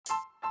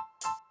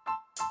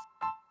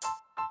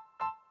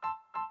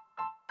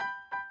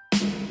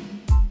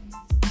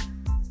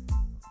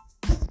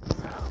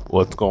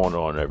What's going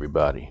on,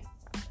 everybody?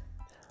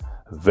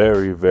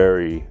 Very,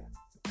 very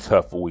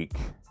tough week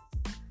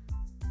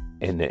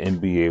in the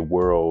NBA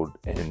world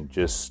and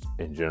just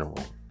in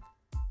general,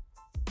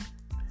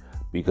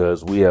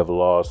 because we have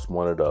lost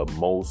one of the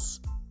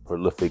most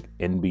prolific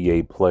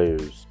NBA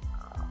players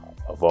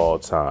of all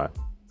time.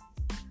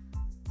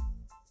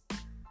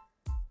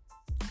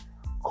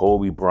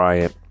 Kobe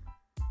Bryant,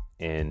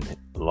 and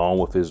along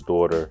with his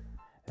daughter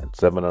and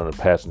 7 other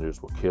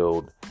passengers, were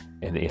killed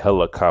in a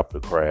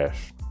helicopter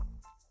crash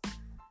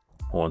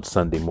on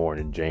Sunday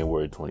morning,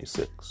 January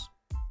 26.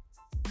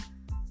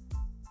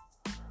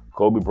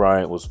 Kobe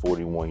Bryant was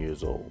 41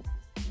 years old.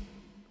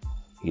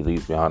 He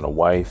leaves behind a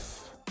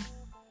wife,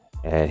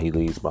 and he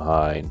leaves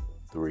behind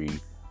 3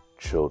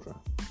 children.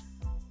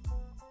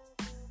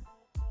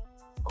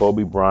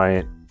 Kobe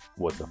Bryant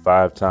was a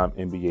 5-time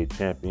NBA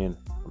champion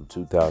from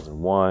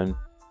 2001,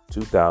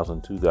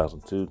 2000,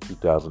 2002,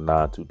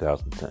 2009,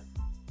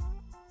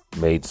 2010.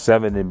 Made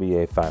 7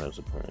 NBA Finals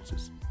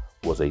appearances.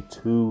 Was a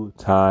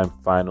 2-time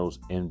Finals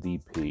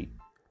MVP.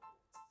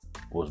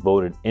 Was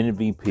voted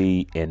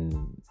MVP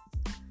in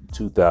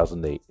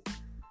 2008.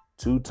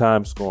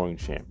 2-time scoring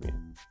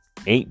champion.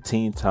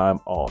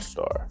 18-time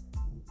All-Star.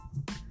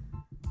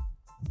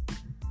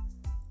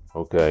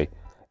 Okay.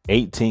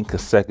 18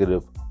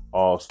 consecutive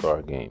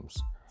All-Star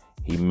games.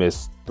 He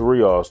missed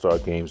 3 All-Star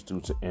games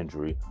due to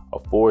injury. A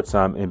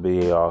 4-time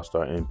NBA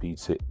All-Star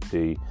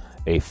MVP.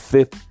 A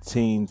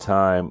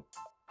 15-time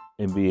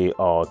NBA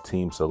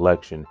All-Team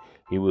selection.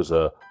 He was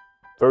a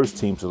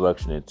first-team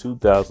selection in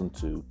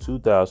 2002,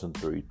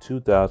 2003,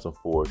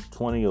 2004,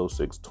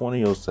 2006,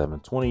 2007,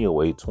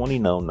 2008,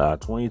 2009,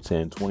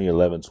 2010,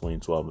 2011,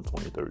 2012, and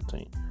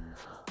 2013.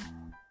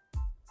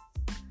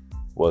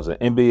 Was an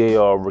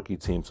NBA All-Rookie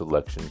Team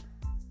selection,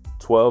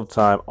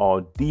 12-time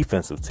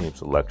All-Defensive Team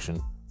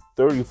selection,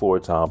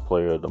 34-time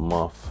Player of the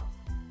Month.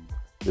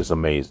 Just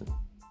amazing.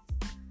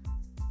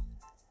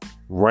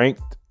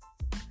 Ranked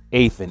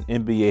 8th in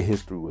NBA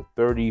history with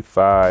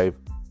 35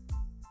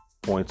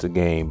 points a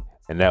game,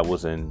 and that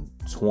was in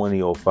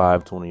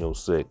 2005,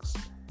 2006.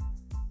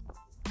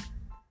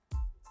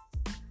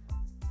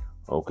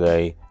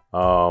 Okay.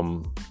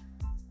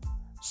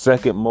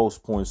 Second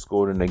most points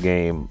scored in the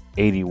game,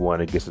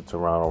 81 against the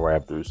Toronto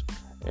Raptors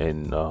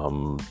in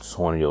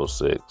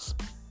 2006.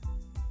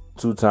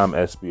 2-time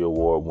ESPY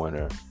Award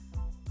winner.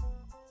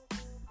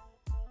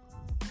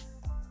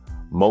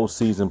 Most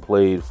season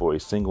played for a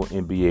single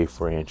NBA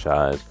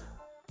franchise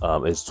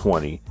is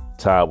 20,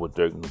 tied with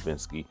Dirk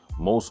Nowitzki.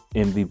 Most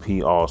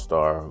MVP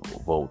All-Star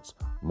votes.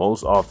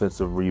 Most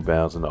offensive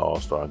rebounds in the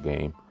All-Star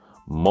game.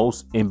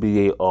 Most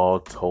NBA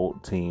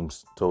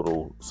All-Teams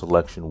total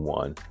selection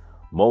 1.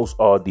 Most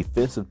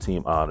All-Defensive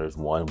Team honors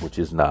 1, which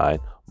is 9.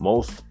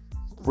 Most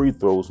free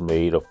throws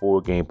made, a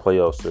 4-game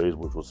playoff series,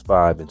 which was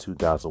 5 in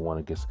 2001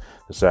 against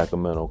the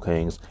Sacramento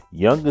Kings.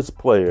 Youngest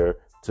player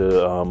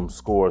to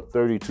score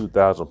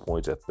 32,000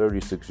 points at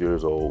 36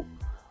 years old.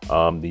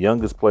 The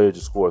youngest player to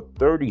score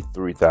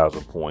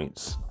 33,000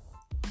 points.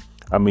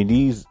 I mean,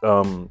 these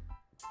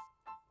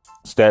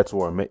stats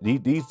were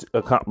these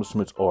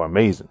accomplishments are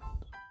amazing.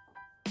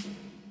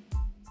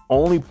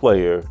 Only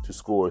player to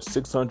score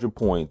 600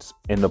 points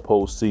in the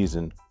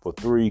postseason for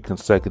 3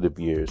 consecutive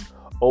years.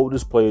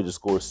 Oldest player to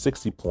score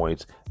 60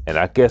 points, and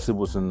I guess it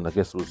was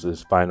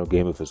his final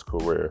game of his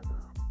career.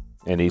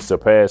 And he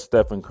surpassed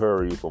Stephen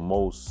Curry for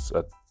most,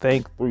 I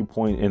think,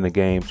 3-point in the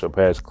game.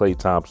 Surpassed Klay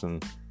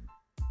Thompson.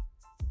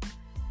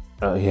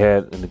 He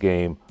had in the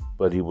game,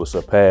 but he was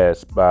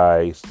surpassed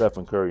by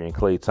Stephen Curry and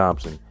Klay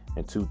Thompson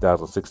in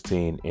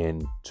 2016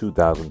 and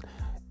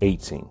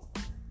 2018.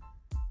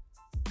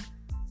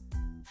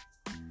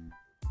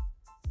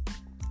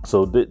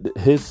 So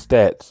his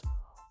stats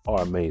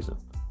are amazing.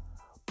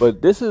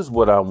 But this is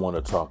what I want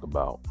to talk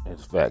about, in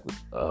fact,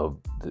 of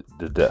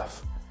the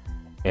death.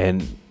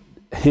 And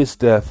his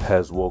death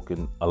has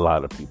woken a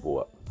lot of people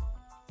up.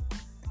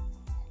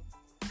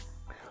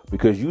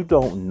 Because you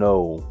don't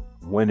know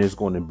when it's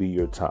going to be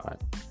your time.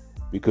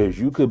 Because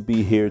you could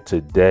be here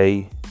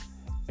today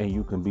and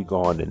you can be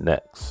gone the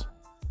next.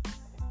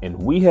 And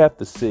we have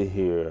to sit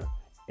here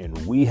and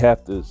we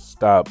have to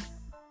stop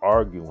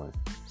arguing,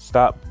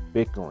 stop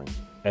bickering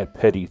at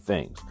petty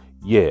things.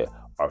 Yeah,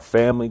 our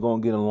family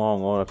going to get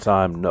along all the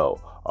time?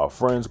 No. Our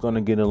friends going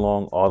to get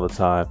along all the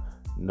time?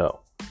 No.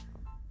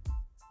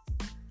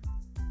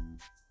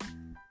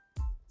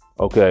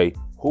 Okay,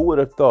 who would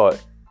have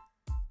thought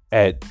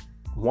at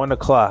 1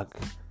 o'clock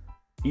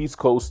East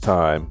Coast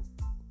time,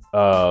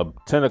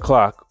 10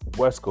 o'clock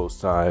West Coast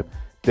time,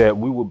 that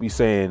we would be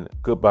saying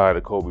goodbye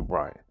to Kobe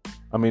Bryant?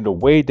 I mean, the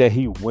way that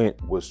he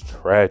went was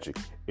tragic.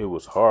 It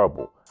was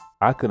horrible.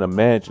 I can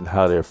imagine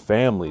how their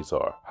families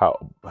are,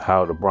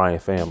 how the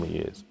Bryant family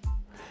is.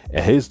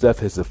 And his death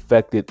has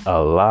affected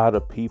a lot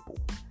of people.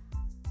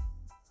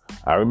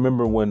 I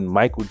remember when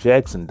Michael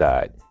Jackson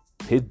died,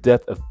 his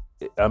death,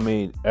 I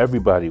mean,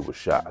 everybody was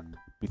shocked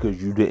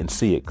because you didn't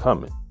see it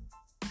coming.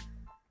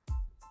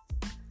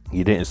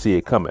 You didn't see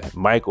it coming.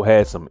 Michael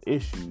had some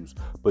issues,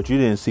 but you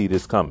didn't see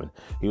this coming.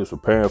 He was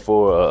preparing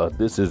for a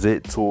This Is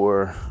It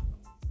tour,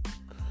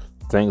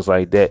 things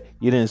like that.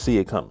 You didn't see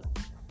it coming.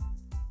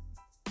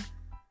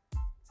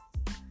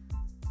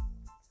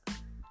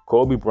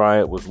 Kobe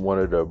Bryant was one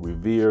of the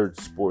revered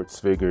sports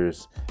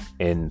figures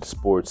in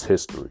sports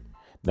history.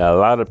 Now, a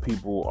lot of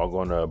people are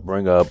going to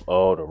bring up,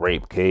 the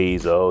rape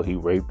case. He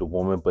raped a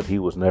woman, but he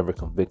was never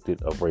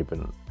convicted of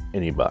raping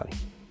anybody.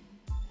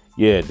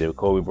 Yeah, did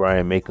Kobe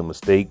Bryant make a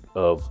mistake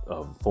of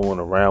fooling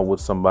around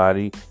with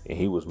somebody and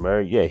he was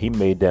married? Yeah, he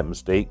made that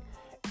mistake.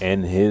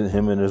 And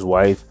him and his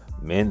wife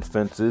mend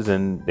fences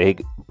and they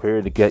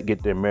prepared to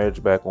get their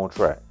marriage back on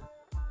track.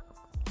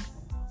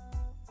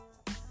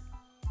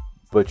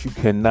 But you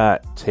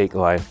cannot take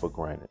life for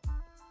granted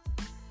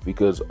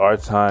because our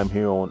time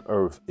here on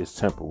earth is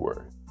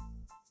temporary.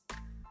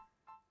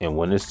 And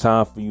when it's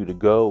time for you to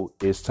go,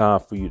 it's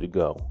time for you to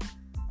go.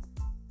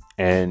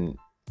 And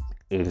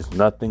there's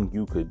nothing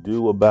you could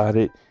do about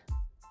it.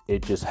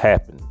 It just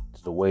happened.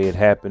 It's the way it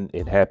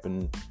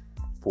happened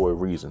for a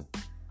reason.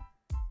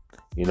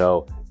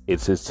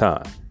 It's his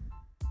time.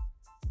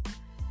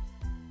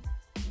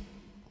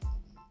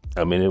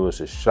 I mean, it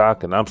was a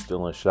shock, and I'm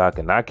still in shock,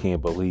 and I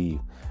can't believe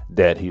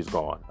that he's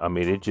gone. I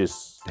mean, it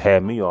just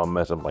had me all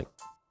messed up. Like,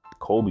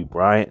 Kobe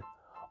Bryant,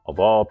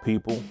 of all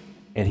people,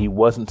 and he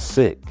wasn't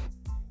sick.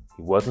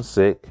 He wasn't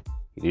sick.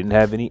 He didn't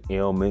have any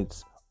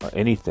ailments or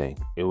anything.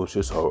 It was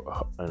just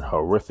a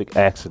horrific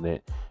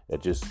accident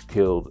that just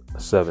killed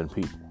 7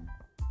 people.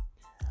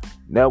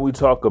 Now we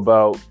talk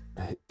about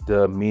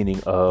the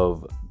meaning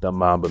of the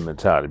Mamba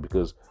mentality,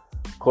 because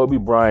Kobe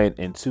Bryant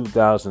in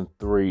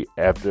 2003,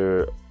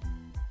 after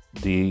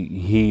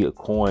he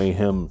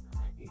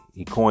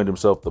coined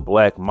himself the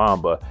Black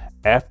Mamba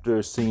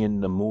after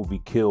seeing the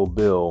movie Kill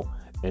Bill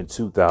in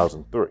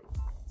 2003.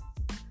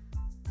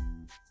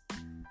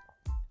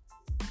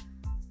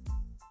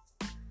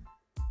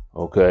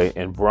 Okay,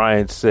 and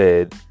Bryant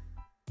said,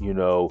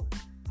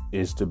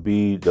 is to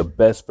be the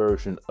best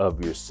version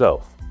of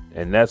yourself.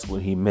 And that's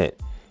what he meant.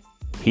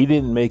 He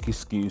didn't make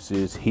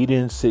excuses. He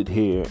didn't sit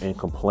here and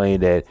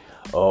complain that,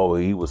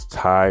 he was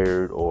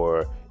tired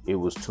or it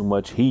was too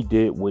much. He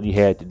did what he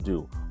had to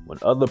do. When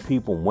other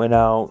people went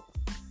out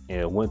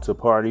and went to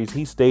parties,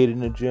 he stayed in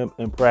the gym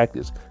and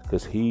practiced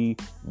because he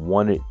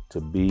wanted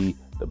to be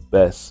the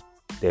best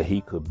that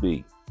he could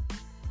be.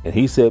 And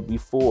he said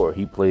before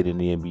he played in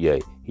the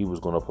NBA, he was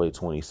going to play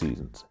 20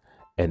 seasons.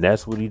 And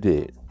that's what he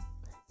did.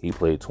 He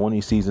played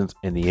 20 seasons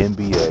in the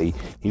NBA.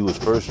 He was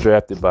first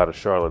drafted by the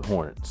Charlotte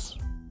Hornets.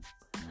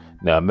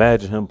 Now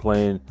imagine him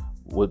playing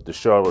with the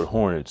Charlotte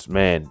Hornets.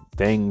 Man,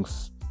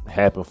 things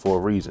happen for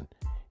a reason.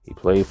 He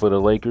played for the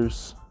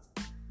Lakers,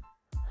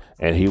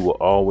 and he will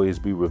always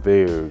be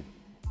revered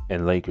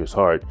in Lakers'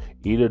 heart,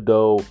 even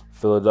though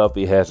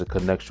Philadelphia has a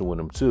connection with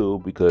him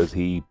too, because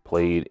he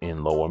played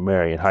in Lower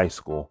Merion High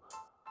School,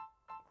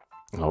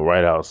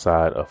 right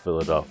outside of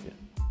Philadelphia.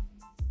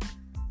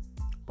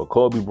 But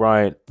Kobe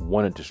Bryant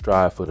wanted to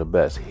strive for the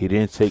best. He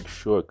didn't take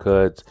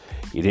shortcuts.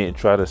 He didn't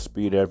try to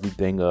speed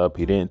everything up.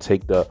 He didn't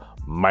take the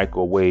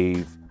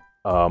microwave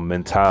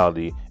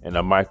mentality. And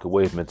the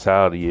microwave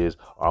mentality is,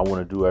 I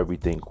want to do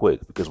everything quick.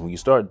 Because when you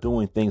start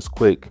doing things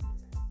quick,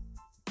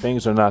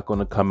 things are not going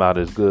to come out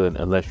as good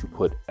unless you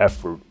put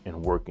effort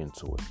and work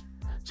into it.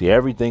 See,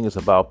 everything is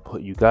about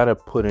you got to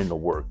put in the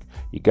work.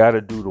 You got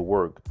to do the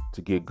work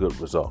to get good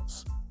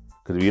results.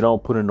 Because if you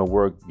don't put in the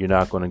work, you're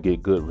not going to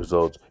get good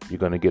results. You're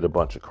going to get a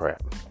bunch of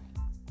crap.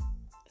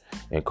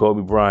 And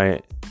Kobe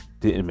Bryant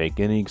didn't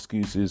make any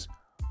excuses.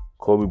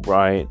 Kobe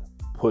Bryant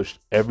pushed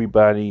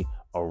everybody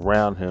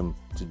around him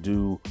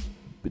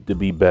to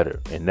be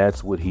better. And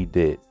that's what he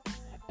did.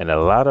 And a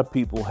lot of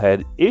people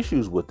had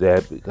issues with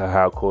that because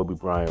how Kobe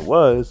Bryant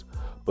was.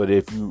 But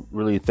if you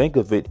really think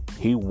of it,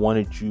 he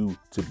wanted you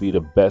to be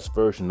the best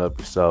version of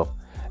yourself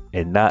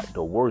and not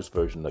the worst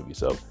version of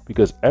yourself,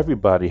 because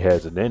everybody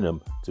has it in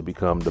them to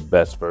become the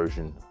best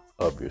version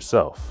of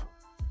yourself.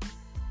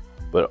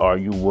 But are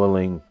you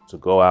willing to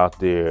go out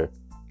there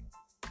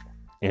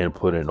and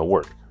put in the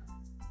work?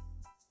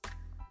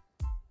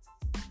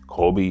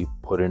 Kobe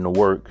put in the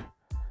work,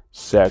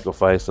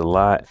 sacrificed a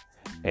lot,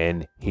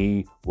 and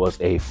he was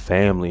a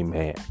family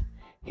man.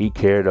 He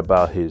cared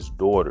about his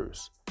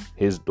daughters.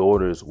 His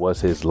daughters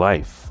was his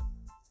life.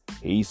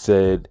 He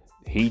said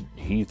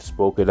he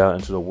spoke it out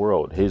into the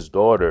world. His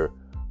daughter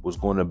was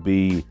going to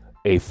be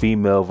a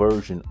female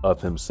version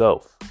of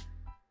himself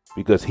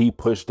because he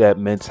pushed that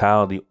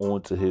mentality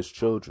onto his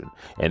children.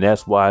 And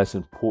that's why it's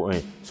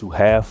important to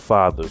have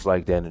fathers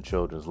like that in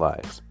children's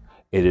lives.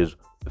 It is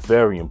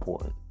very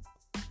important.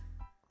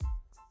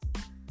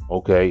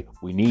 Okay,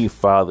 we need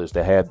fathers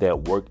to have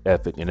that work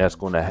ethic, and that's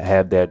going to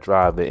have that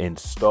drive to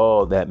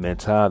install that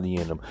mentality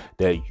in them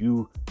that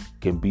you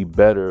can be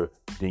better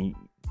than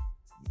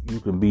you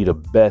can be, the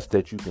best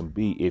that you can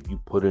be if you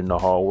put in the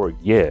hard work.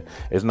 Yeah,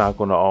 it's not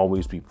going to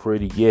always be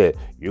pretty. Yeah,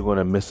 you're going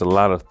to miss a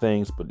lot of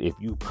things, but if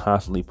you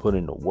constantly put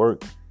in the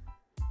work,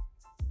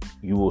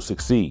 you will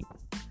succeed.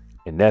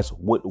 And that's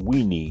what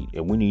we need,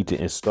 and we need to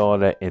install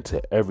that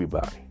into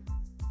everybody.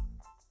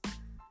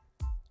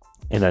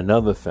 And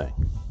another thing,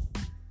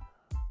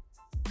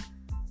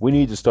 we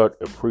need to start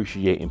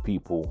appreciating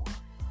people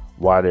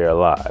while they're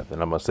alive.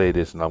 And I'm going to say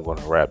this and I'm going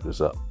to wrap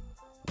this up.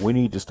 We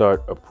need to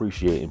start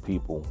appreciating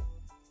people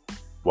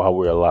while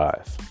we're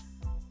alive.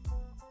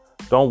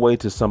 Don't wait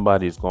till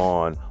somebody's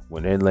gone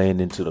when they're laying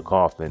into the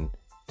coffin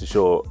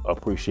to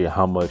appreciate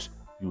how much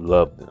you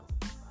love them,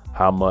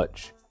 how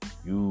much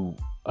you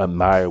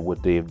admire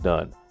what they've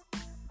done,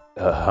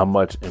 how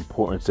much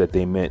importance that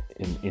they meant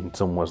in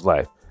someone's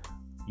life.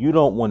 You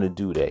don't want to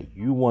do that.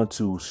 You want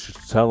to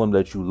tell them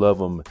that you love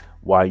them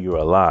while you're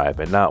alive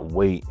and not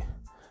wait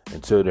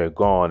until they're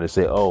gone and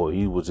say, oh,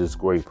 he was this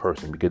great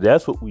person, because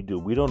that's what we do.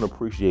 We don't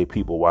appreciate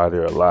people while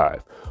they're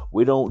alive.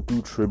 We don't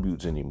do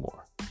tributes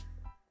anymore.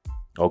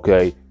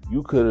 Okay.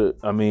 You could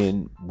have,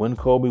 when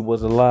Kobe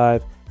was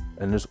alive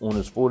and on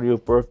his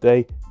 40th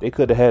birthday, they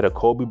could have had a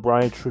Kobe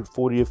Bryant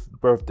 40th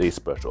birthday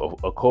special,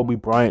 a Kobe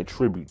Bryant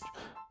tribute.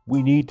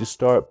 We need to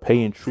start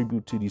paying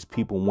tribute to these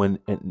people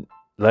and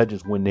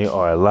legends when they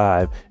are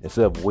alive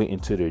instead of waiting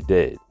till they're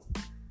dead.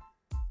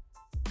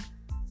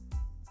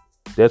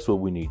 That's what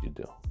we need to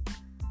do.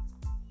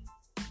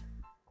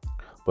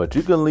 But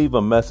you can leave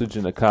a message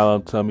in the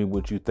column. Tell me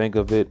what you think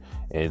of it.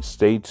 And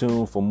stay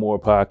tuned for more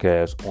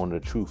podcasts on the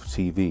Truth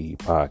TV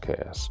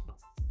podcast.